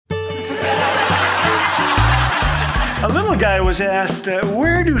A little guy was asked,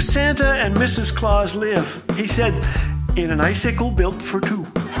 where do Santa and Mrs. Claus live? He said, in an icicle built for two.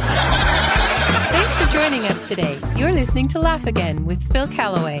 Thanks for joining us today. You're listening to Laugh Again with Phil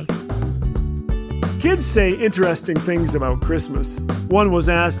Callaway. Kids say interesting things about Christmas. One was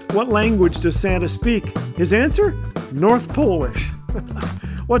asked, what language does Santa speak? His answer? North Polish.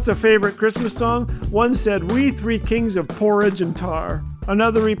 What's a favorite Christmas song? One said, we three kings of porridge and tar.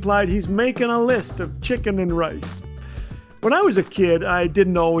 Another replied, he's making a list of chicken and rice. When I was a kid, I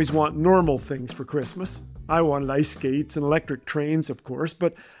didn't always want normal things for Christmas. I wanted ice skates and electric trains, of course,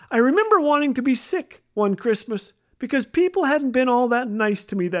 but I remember wanting to be sick one Christmas because people hadn't been all that nice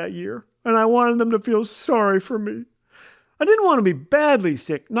to me that year, and I wanted them to feel sorry for me. I didn't want to be badly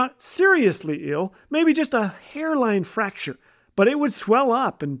sick, not seriously ill, maybe just a hairline fracture, but it would swell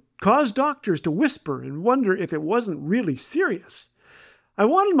up and cause doctors to whisper and wonder if it wasn't really serious. I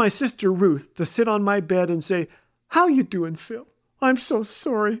wanted my sister Ruth to sit on my bed and say, how you doing, Phil? I'm so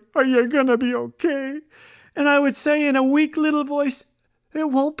sorry. Are you gonna be okay? And I would say in a weak little voice, it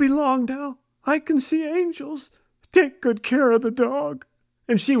won't be long now. I can see angels. Take good care of the dog.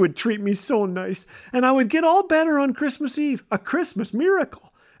 And she would treat me so nice, and I would get all better on Christmas Eve, a Christmas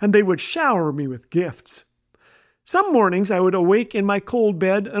miracle, and they would shower me with gifts. Some mornings I would awake in my cold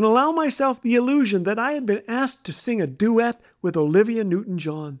bed and allow myself the illusion that I had been asked to sing a duet with Olivia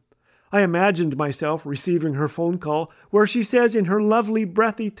Newton-John. I imagined myself receiving her phone call where she says in her lovely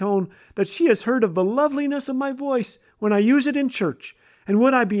breathy tone that she has heard of the loveliness of my voice when I use it in church, and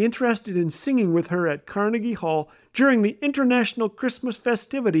would I be interested in singing with her at Carnegie Hall during the International Christmas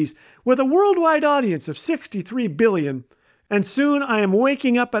festivities with a worldwide audience of 63 billion. And soon I am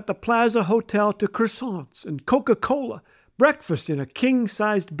waking up at the Plaza Hotel to croissants and Coca-Cola, breakfast in a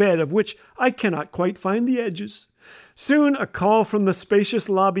king-sized bed of which I cannot quite find the edges. Soon a call from the spacious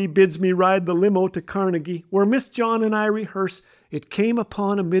lobby bids me ride the limo to Carnegie, where Miss John and I rehearse It Came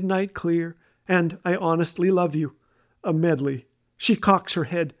Upon a Midnight Clear and I Honestly Love You, a medley. She cocks her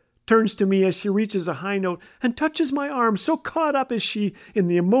head, turns to me as she reaches a high note, and touches my arm, so caught up is she in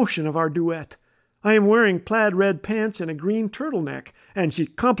the emotion of our duet. I am wearing plaid red pants and a green turtleneck, and she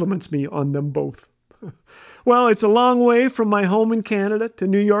compliments me on them both. Well, it's a long way from my home in Canada to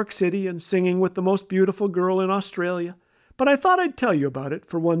New York City and singing with the most beautiful girl in Australia, but I thought I'd tell you about it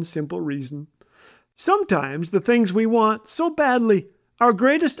for one simple reason. Sometimes the things we want so badly, our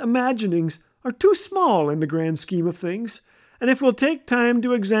greatest imaginings, are too small in the grand scheme of things, and if we'll take time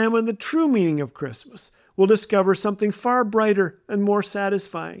to examine the true meaning of Christmas, we'll discover something far brighter and more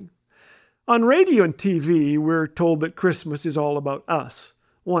satisfying. On radio and TV, we're told that Christmas is all about us.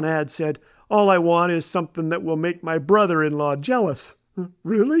 One ad said, all I want is something that will make my brother-in-law jealous.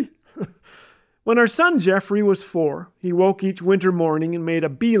 Really? When our son Jeffrey was 4, he woke each winter morning and made a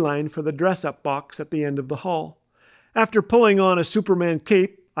beeline for the dress-up box at the end of the hall. After pulling on a Superman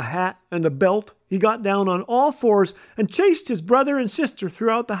cape, a hat, and a belt, he got down on all fours and chased his brother and sister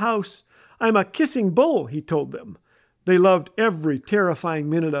throughout the house. I'm a kissing bull, he told them. They loved every terrifying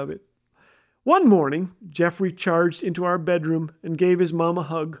minute of it. One morning, Jeffrey charged into our bedroom and gave his mom a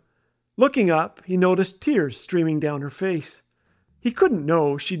hug. Looking up, he noticed tears streaming down her face. He couldn't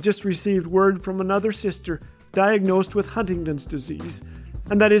know she'd just received word from another sister diagnosed with Huntington's disease,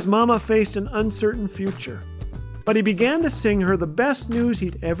 and that his mama faced an uncertain future. But he began to sing her the best news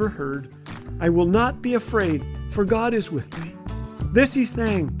he'd ever heard. I will not be afraid, for God is with me. This he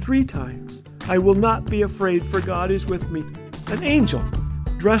sang 3 times. I will not be afraid, for God is with me. An angel,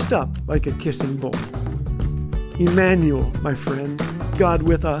 dressed up like a kissing bull. Emmanuel, my friend, God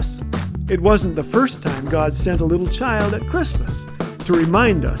with us. It wasn't the first time God sent a little child at Christmas to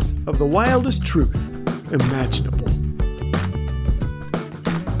remind us of the wildest truth imaginable.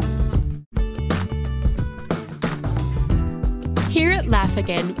 Here at Laugh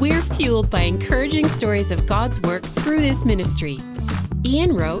Again, we're fueled by encouraging stories of God's work through this ministry.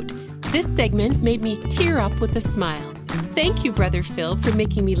 Ian wrote, "This segment made me tear up with a smile. Thank you, Brother Phil, for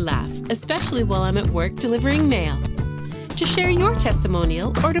making me laugh, especially while I'm at work delivering mail." To share your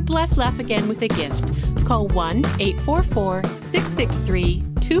testimonial or to bless Laugh Again with a gift, call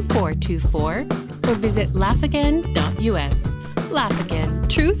 1-844-663-2424 or visit laughagain.us. Laugh Again,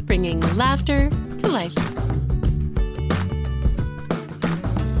 truth bringing laughter to life.